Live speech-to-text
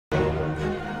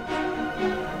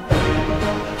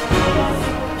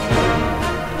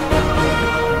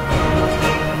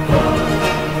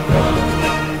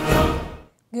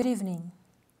evening.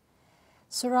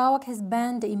 Sarawak has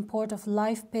banned the import of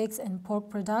live pigs and pork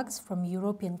products from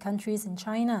European countries and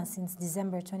China since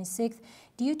December 26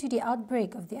 due to the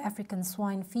outbreak of the African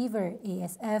swine fever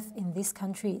 (ASF) in these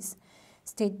countries.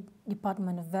 State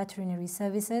Department of Veterinary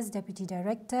Services Deputy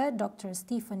Director Dr.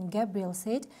 Stephen Gabriel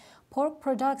said pork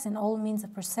products and all means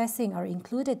of processing are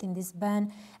included in this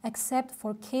ban except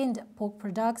for canned pork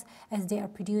products as they are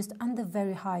produced under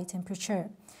very high temperature.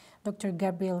 Dr.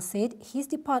 Gabriel said his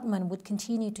department would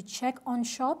continue to check on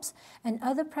shops and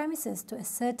other premises to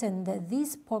ascertain that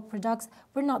these pork products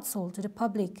were not sold to the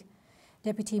public.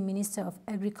 Deputy Minister of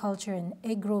Agriculture and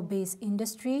Agro-Based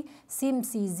Industry, Sim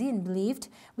Si Zin, believed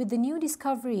with the new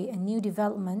discovery and new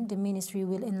development, the ministry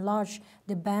will enlarge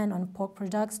the ban on pork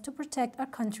products to protect our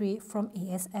country from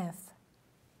ASF.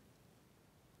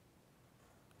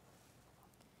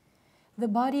 The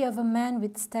body of a man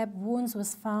with stab wounds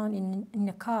was found in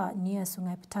a car near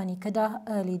Sungai Petani, Kedah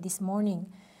early this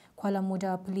morning. Kuala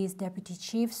Muda Police Deputy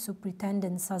Chief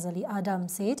Superintendent Sazali Adam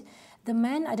said the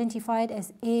man, identified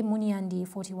as A. Muniandi,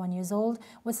 41 years old,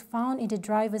 was found in the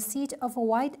driver's seat of a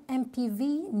white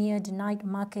MPV near the night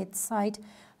market site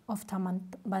of Taman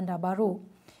Bandar Baru.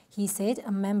 He said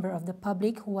a member of the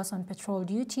public who was on patrol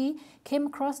duty came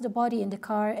across the body in the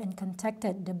car and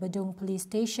contacted the Bedong police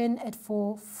station at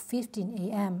 4:15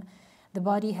 a.m. The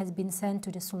body has been sent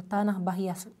to the Sultanah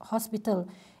Bahia Hospital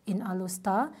in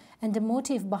Alustar, and the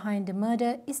motive behind the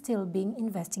murder is still being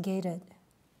investigated.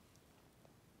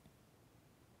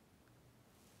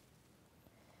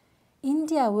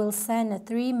 India will send a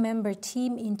 3-member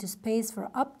team into space for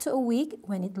up to a week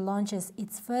when it launches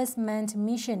its first manned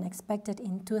mission expected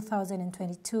in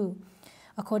 2022.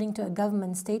 According to a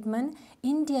government statement,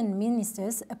 Indian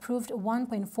ministers approved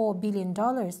 $1.4 billion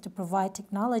to provide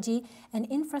technology and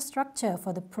infrastructure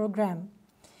for the program.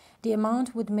 The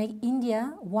amount would make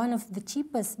India one of the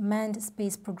cheapest manned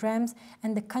space programs,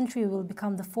 and the country will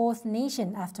become the 4th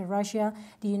nation after Russia,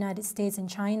 the United States and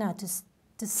China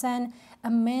to send a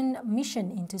manned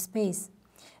mission into space.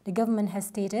 The government has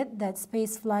stated that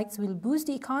space flights will boost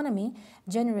the economy,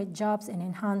 generate jobs and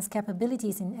enhance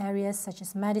capabilities in areas such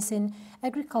as medicine,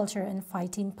 agriculture and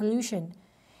fighting pollution.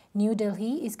 New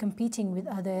Delhi is competing with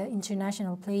other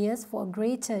international players for a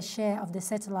greater share of the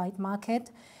satellite market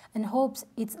and hopes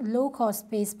its low-cost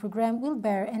space program will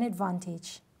bear an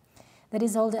advantage. That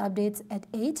is all the updates at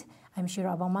 8. I'm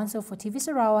Shira Abang Mansur for TV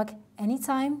Sarawak,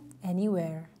 anytime,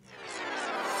 anywhere.